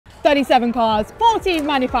137 cars, 14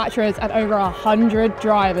 manufacturers and over 100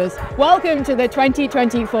 drivers. Welcome to the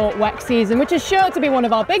 2024 WEC season, which is sure to be one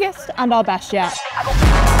of our biggest and our best yet.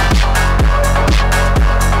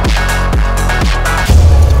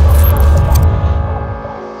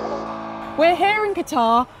 We're here in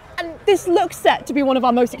Qatar, and this looks set to be one of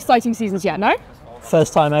our most exciting seasons yet, no?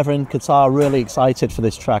 First time ever in Qatar, really excited for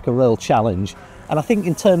this track, a real challenge. And I think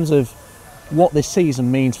in terms of what this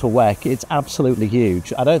season means for WEC, it's absolutely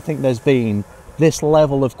huge. I don't think there's been this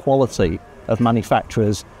level of quality of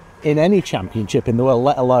manufacturers in any championship in the world,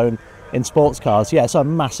 let alone in sports cars. Yeah, it's a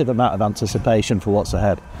massive amount of anticipation for what's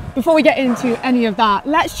ahead. Before we get into any of that,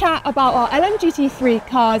 let's chat about our LMGT3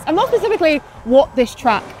 cars and more specifically what this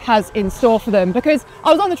track has in store for them, because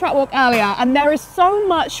I was on the track walk earlier and there is so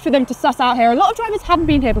much for them to suss out here. A lot of drivers haven't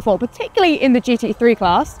been here before, particularly in the GT3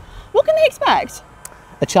 class. What can they expect?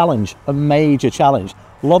 A challenge, a major challenge.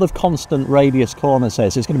 A lot of constant radius corners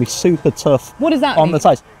here, so it's going to be super tough. What does that on mean? The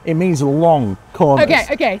tyres. It means long corners.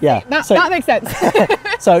 Okay, yeah, that makes sense.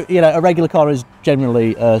 So, you know, a regular corner is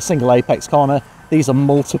generally a single apex corner. These are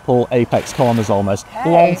multiple apex corners almost.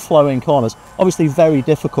 Okay. Long flowing corners. Obviously very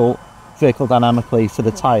difficult vehicle dynamically for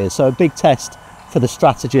the tyres. So a big test for the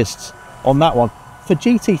strategists on that one. For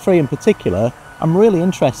GT3 in particular, I'm really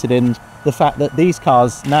interested in the fact that these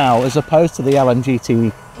cars now, as opposed to the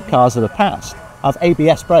LMGT cars of the past, have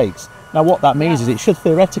ABS brakes. Now what that means is it should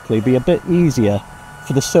theoretically be a bit easier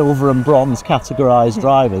for the silver and bronze categorised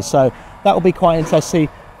drivers. So that will be quite interesting,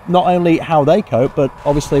 not only how they cope, but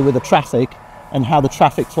obviously with the traffic and how the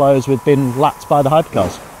traffic flows with being lapped by the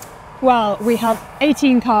hypercars. Well, we have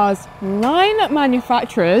 18 cars, 9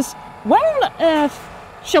 manufacturers. Where on earth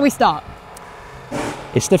shall we start?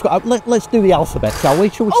 It's difficult. Let's do the alphabet, shall we?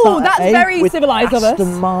 Shall we Oh, start that's at A very with civilised of us.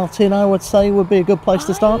 Aston Martin, I would say, would be a good place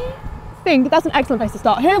to start. I think that's an excellent place to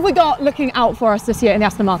start. Who have we got looking out for us this year in the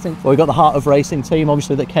Aston Martin? Well, we've got the Heart of Racing team,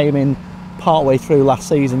 obviously, that came in partway through last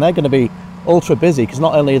season. They're going to be ultra busy because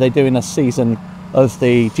not only are they doing a season of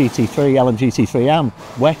the GT3, LMGT3 and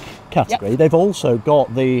WEC category, they've also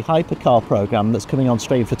got the Hypercar programme that's coming on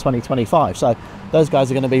stream for 2025. So those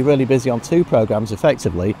guys are going to be really busy on 2 programmes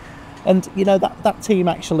effectively. And, you know, that team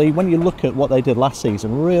actually, when you look at what they did last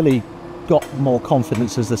season, really got more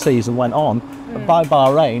confidence as the season went on. By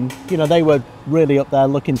Bahrain, you know, they were really up there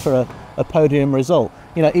looking for a podium result.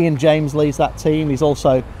 You know, Ian James leads that team. He's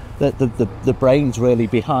also the brains really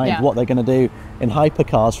behind what they're going to do in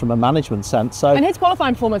hypercars from a management sense. So, and his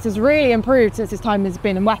qualifying performance has really improved since his time has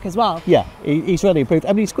been in WEC as well. Yeah, he's really improved.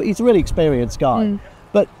 I mean, he's a really experienced guy.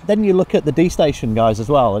 But then you look at the D-Station guys as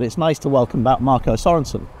well, and it's nice to welcome back Marco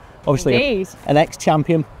Sorensen. Obviously an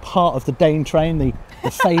ex-champion, part of the Dane train, the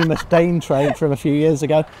famous Dane train from a few years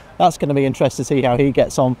ago. That's going to be interesting to see how he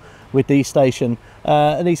gets on with D-Station.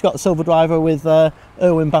 And he's got a silver driver with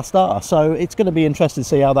Erwin Bastar. So it's going to be interesting to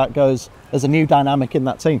see how that goes as a new dynamic in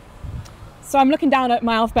that team. So I'm looking down at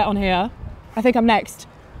my alphabet on here. I think I'm next.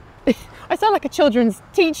 I sound like a children's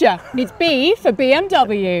teacher. It's B for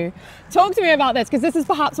BMW. Talk to me about this, because this is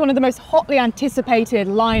perhaps one of the most hotly anticipated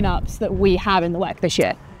lineups that we have in the WEC this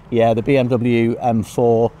year. Yeah, the BMW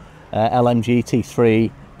M4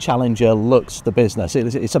 LMGT3 Challenger looks the business.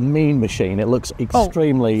 It's a mean machine. It looks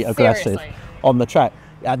extremely aggressive on the track.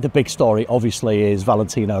 The big story, obviously, is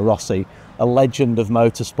Valentino Rossi, a legend of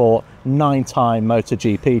motorsport, 9-time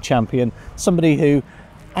MotoGP champion, somebody who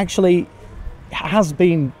actually has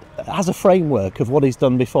a framework of what he's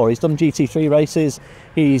done before. He's done GT3 races.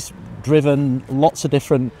 He's driven lots of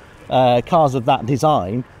different cars of that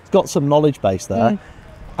design. He's got some knowledge base there.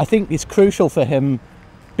 I think it's crucial for him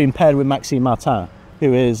being paired with Maxime Martin,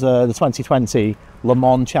 who is the 2020 Le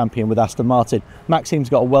Mans champion with Aston Martin. Maxime's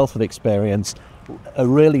got a wealth of experience, a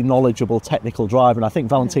really knowledgeable technical driver, and I think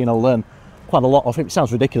Valentino will learn quite a lot of him. It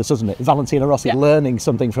sounds ridiculous, doesn't it? Valentino Rossi learning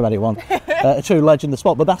something from anyone. A true legend in the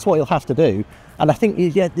sport, but that's what he'll have to do. And I think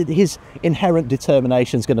his inherent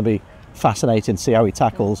determination is going to be fascinating to see how he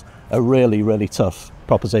tackles a really, really tough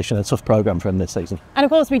proposition, a tough programme for him this season. And of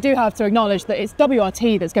course we do have to acknowledge that it's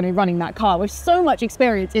WRT that's going to be running that car with so much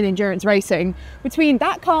experience in endurance racing. Between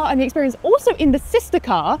that car and the experience also in the sister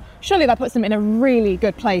car, surely that puts them in a really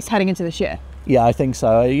good place heading into this year. Yeah, I think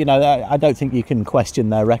so. You know, I don't think you can question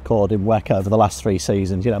their record in WEC over the last 3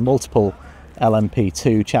 seasons. You know, multiple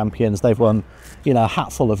LMP2 champions. They've won, you know, a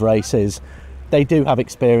hatful of races. They do have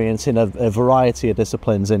experience in a variety of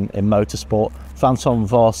disciplines in motorsport. Vincent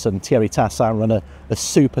Voss and Thierry Tassin run a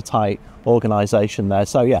super tight organisation there.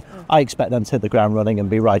 So yeah, I expect them to hit the ground running and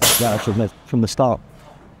be right there from the start.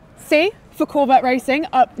 C for Corvette Racing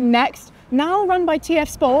up next. Now run by TF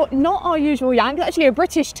Sport, not our usual Yank, actually a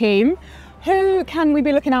British team. Who can we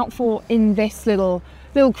be looking out for in this little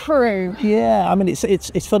little crew. Yeah, I mean,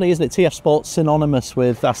 it's funny, isn't it? TF Sport's synonymous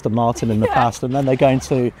with Aston Martin in the past, and then they're going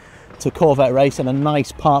to Corvette racing, a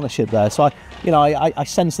nice partnership there. So I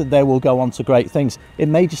sense that they will go on to great things. It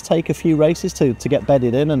may just take a few races to get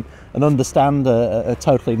bedded in and understand a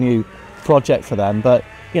totally new project for them. But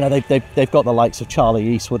they've got the likes of Charlie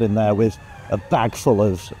Eastwood in there with a bag full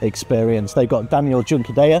of experience. They've got Daniel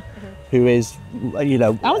Juncadella, who is,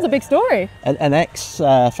 that was a big story. An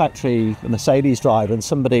ex-factory Mercedes driver, and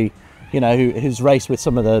somebody, who's raced with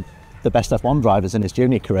some of the best F1 drivers in his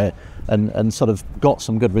junior career and sort of got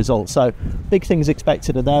some good results. So big things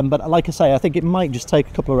expected of them. But like I say, I think it might just take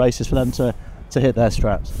a couple of races for them to hit their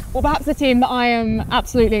straps. Well, perhaps the team that I am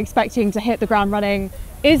absolutely expecting to hit the ground running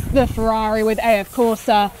is the Ferrari with AF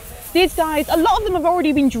Corsa. These guys, a lot of them have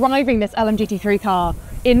already been driving this LMGT3 car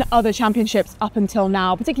in other championships up until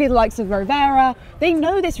now, particularly the likes of Rovera. They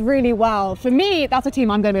know this really well. For me, that's a team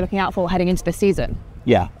I'm going to be looking out for heading into this season.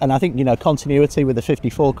 Yeah, and I think, continuity with the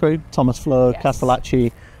 54 crew, Thomas Fleur,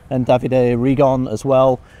 Castellacci and Davide Rigon as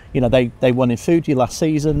well. They won in Fuji last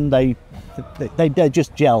season. They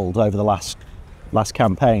just gelled over the last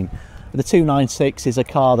campaign. The 296 is a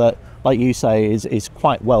car that, like you say, is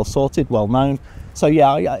quite well sorted, well known. So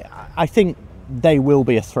yeah, I think they will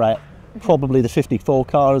be a threat. Probably the 54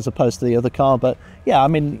 car as opposed to the other car, but yeah, I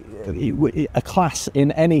mean, a class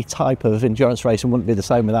in any type of endurance racing wouldn't be the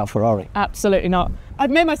same without Ferrari. Absolutely not.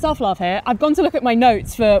 I've made myself laugh here. I've gone to look at my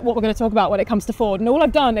notes for what we're going to talk about when it comes to Ford, and all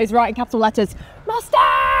I've done is write in capital letters,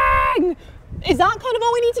 Mustang! Is that kind of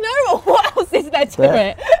all we need to know, or what else is there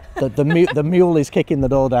to it? The mule is kicking the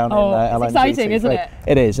door down in LMGT3. It's exciting, isn't it?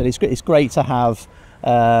 It is, and it's great to have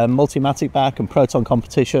Multimatic back and Proton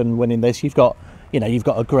Competition winning this. You've got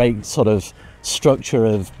a great sort of structure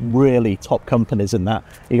of really top companies in that.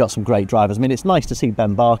 You've got some great drivers. I mean, it's nice to see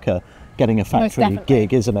Ben Barker getting a factory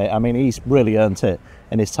gig, isn't it? I mean, he's really earned it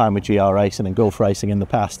in his time with GR Racing and Gulf Racing in the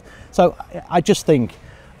past. So I just think,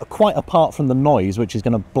 quite apart from the noise, which is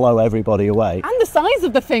going to blow everybody away. And the size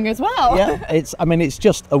of the thing as well. Yeah, it's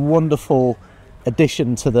just a wonderful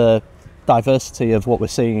addition to the diversity of what we're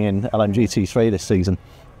seeing in LMGT3 this season.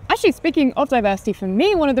 Actually, speaking of diversity, for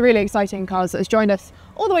me, one of the really exciting cars that has joined us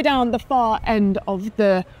all the way down the far end of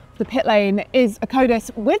the pit lane is a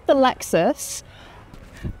Codis with the Lexus.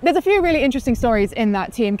 There's a few really interesting stories in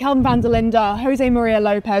that team. Calvin van der Linde, Jose Maria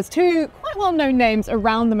Lopez, two quite well-known names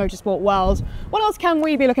around the motorsport world. What else can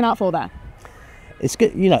we be looking out for there? It's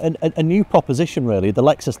good, a new proposition really. The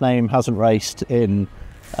Lexus name hasn't raced in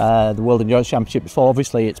the World Endurance Championship before.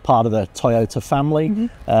 Obviously, it's part of the Toyota family.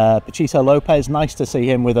 Pachiso Lopez, nice to see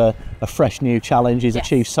him with a fresh new challenge. He's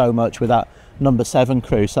achieved so much with that number 7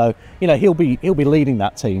 crew. So he'll be leading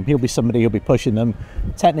that team. He'll be somebody who'll be pushing them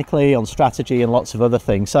technically on strategy and lots of other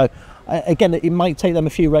things. So again, it might take them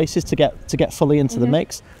a few races to get fully into the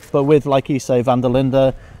mix. But with, like you say, van der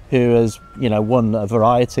Linde, who has won a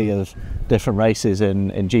variety of different races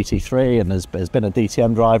in GT3 and has been a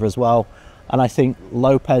DTM driver as well. And I think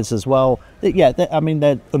Lopez as well. Yeah, they're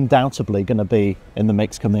undoubtedly going to be in the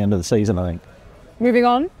mix come the end of the season, I think. Moving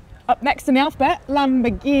on, up next in the alphabet,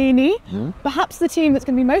 Lamborghini. Perhaps the team that's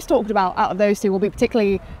going to be most talked about out of those two will be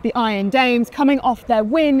particularly the Iron Dames, coming off their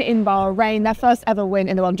win in Bahrain, their first ever win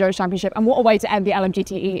in the World Endurance Championship, and what a way to end the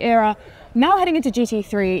LMGTE era. Now heading into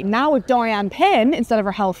GT3, now with Dorian Pin instead of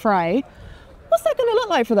Rahel Frey. What's that going to look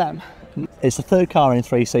like for them? It's the third car in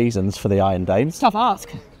 3 seasons for the Iron Dames. Tough ask.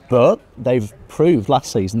 But they've proved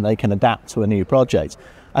last season they can adapt to a new project.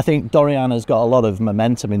 I think Dorian has got a lot of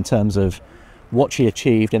momentum in terms of what she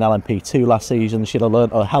achieved in LMP2 last season. She'd have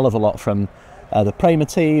learned a hell of a lot from the Prema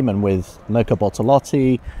team and with Mirko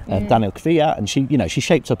Bortolotti, Daniel Kvyat, and she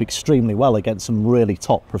shaped up extremely well against some really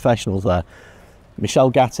top professionals there.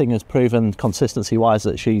 Michelle Gatting has proven consistency-wise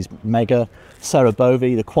that she's mega. Sarah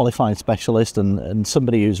Bovey, the qualifying specialist, and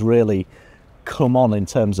somebody who's really come on in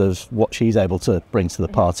terms of what she's able to bring to the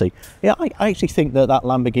party. Yeah, I actually think that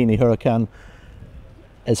Lamborghini Huracan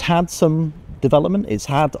has had some development. It's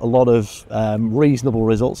had a lot of reasonable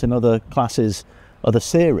results in other classes, other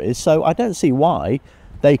series. So I don't see why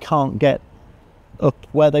they can't get up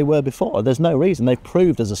where they were before. There's no reason. They've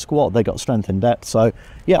proved as a squad they got strength in depth. So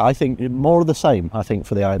yeah, I think more of the same, I think,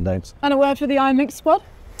 for the Iron Dames. And a word for the Iron Lynx squad?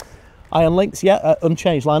 Iron Lynx, yeah,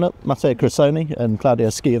 unchanged lineup. Matteo Cressoni and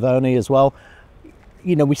Claudio Schiavone as well.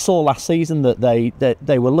 We saw last season that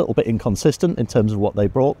they were a little bit inconsistent in terms of what they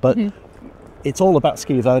brought, but it's all about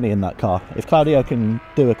Schiavone in that car. If Claudio can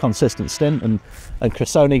do a consistent stint and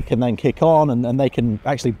Cressoni can then kick on and they can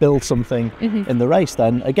actually build something in the race,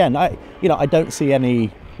 then again, I don't see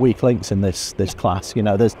any weak links in this class.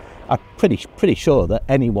 I'm pretty sure that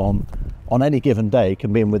anyone on any given day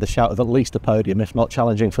can be in with a shout of at least a podium, if not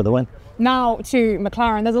challenging for the win. Now to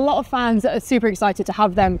McLaren, there's a lot of fans that are super excited to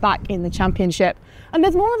have them back in the championship. And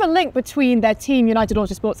there's more of a link between their team, United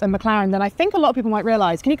Autosports, and McLaren than I think a lot of people might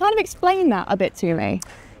realise. Can you kind of explain that a bit to me?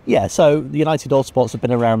 Yeah, so the United Autosports have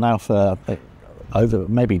been around now for over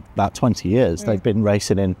maybe about 20 years. They've been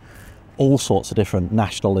racing in all sorts of different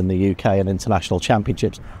national in the UK and international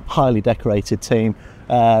championships. Highly decorated team.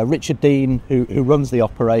 Richard Dean, who runs the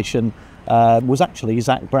operation, was actually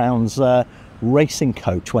Zak Brown's racing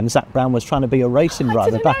coach when Zak Brown was trying to be a racing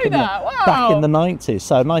driver back in the 90s.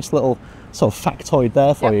 So nice little sort of factoid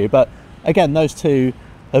there for you. But again, those two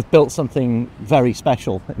have built something very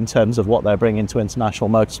special in terms of what they're bringing to international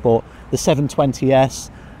motorsport. The 720S,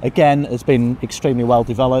 again, has been extremely well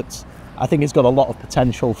developed. I think it's got a lot of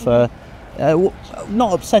potential for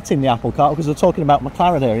not upsetting the apple cart, because we're talking about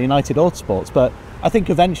McLaren here, United Autosports, but I think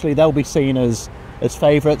eventually they'll be seen as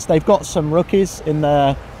favourites. They've got some rookies in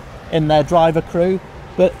their driver crew,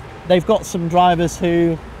 but they've got some drivers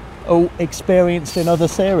who are experienced in other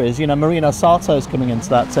series. You know, Marino Sato's coming into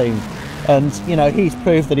that team, and you know, he's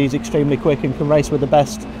proved that he's extremely quick and can race with the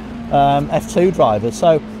best F2 drivers.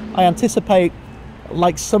 So I anticipate,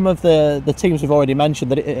 like some of the teams we've already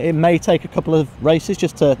mentioned, that it may take a couple of races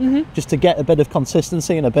just to get a bit of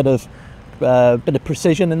consistency and a bit of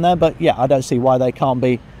precision in there. But yeah, I don't see why they can't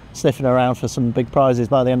be sniffing around for some big prizes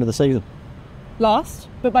by the end of the season. Last,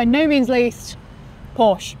 but by no means least,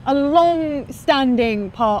 Porsche, a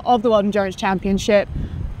long-standing part of the World Endurance Championship,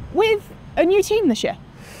 with a new team this year.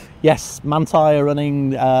 Yes, Manthey are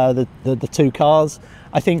running the two cars.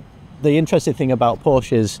 I think the interesting thing about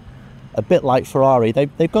Porsche is, a bit like Ferrari,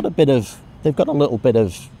 they've got a little bit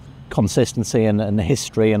of consistency and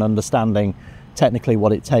history and understanding technically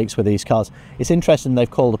what it takes with these cars. It's interesting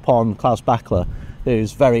they've called upon Klaus Bachler,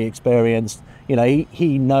 who's very experienced. You know,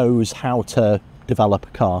 he knows how to develop a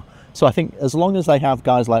car. So I think as long as they have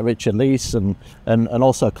guys like Richard Lees and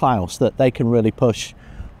also Klaus, that they can really push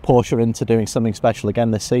Porsche into doing something special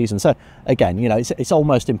again this season. So again, you know, it's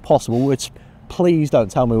almost impossible. Please don't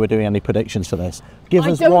tell me we're doing any predictions for this. Give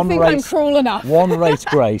us one race. I'm cruel enough. One race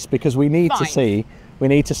grace, because we need to see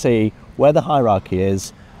where the hierarchy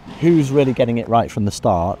is, who's really getting it right from the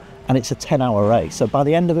start, and it's a 10-hour race. So by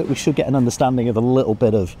the end of it, we should get an understanding of a little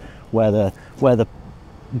bit of where the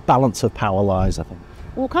balance of power lies, I think.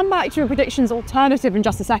 We'll come back to a predictions alternative in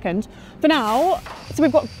just a second. For now, so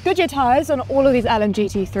we've got Goodyear tyres on all of these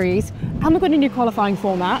LMGT3s, and we've got a new qualifying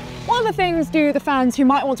format. What other things do the fans who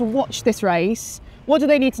might want to watch this race, what do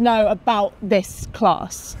they need to know about this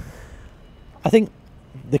class? I think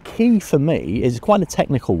the key for me is quite a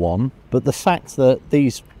technical one, but the fact that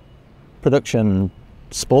these production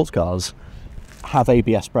sports cars have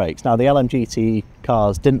ABS brakes. Now, the LMGT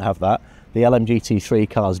cars didn't have that. The LMGT3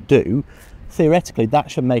 cars do. Theoretically,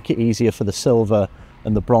 that should make it easier for the silver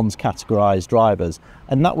and the bronze categorised drivers,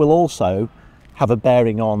 and that will also have a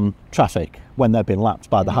bearing on traffic when they're being lapped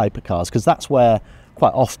by the hypercars, because that's where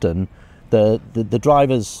quite often the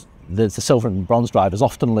drivers, the silver and bronze drivers,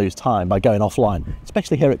 often lose time by going offline.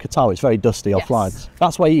 Especially here at Qatar, it's very dusty offline.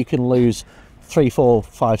 That's where you can lose 3, 4,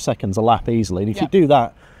 5 seconds a lap easily, and if you do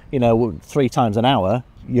that, you know, 3 times an hour,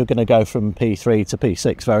 you're going to go from P3 to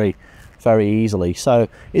P6 very easily. So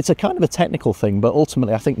it's a kind of a technical thing, but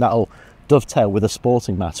ultimately I think that'll dovetail with a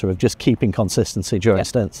sporting matter of just keeping consistency during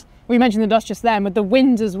stints. We mentioned the dust just then, with the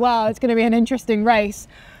wind as well. It's going to be an interesting race.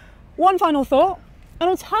 One final thought, an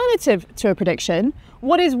alternative to a prediction.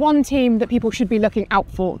 What is one team that people should be looking out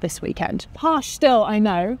for this weekend? Harsh still, I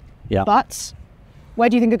know, but where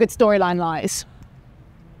do you think a good storyline lies?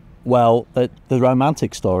 Well, the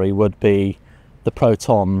romantic story would be the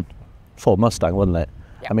Proton Ford Mustang, wouldn't it?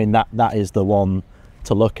 I mean, that is the one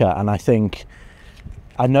to look at, and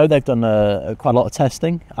I know they've done quite a lot of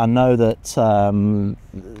testing. I know that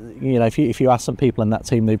you know, if you ask some people in that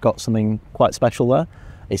team, they've got something quite special there.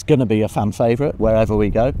 It's going to be a fan favourite wherever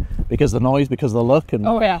we go, because of the noise, because of the look, and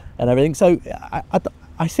everything. So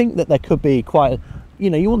I think that there could be quite,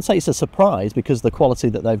 you know, you wouldn't say it's a surprise because of the quality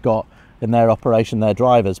that they've got in their operation, their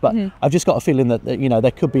drivers, but I've just got a feeling that, you know,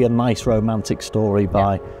 there could be a nice romantic story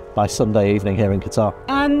by Sunday evening here in Qatar.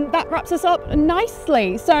 And that wraps us up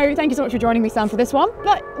nicely. So thank you so much for joining me, Sam, for this one,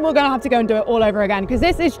 but we're going to have to go and do it all over again, because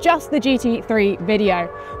this is just the GT3 video.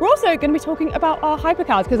 We're also going to be talking about our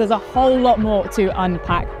hypercars, because there's a whole lot more to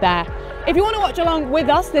unpack there. If you want to watch along with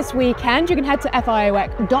us this weekend, you can head to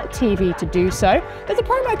FIAWEC.tv to do so. There's a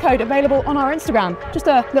promo code available on our Instagram, just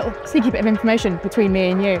a little sneaky bit of information between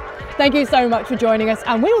me and you. Thank you so much for joining us,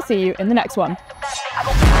 and we will see you in the next one.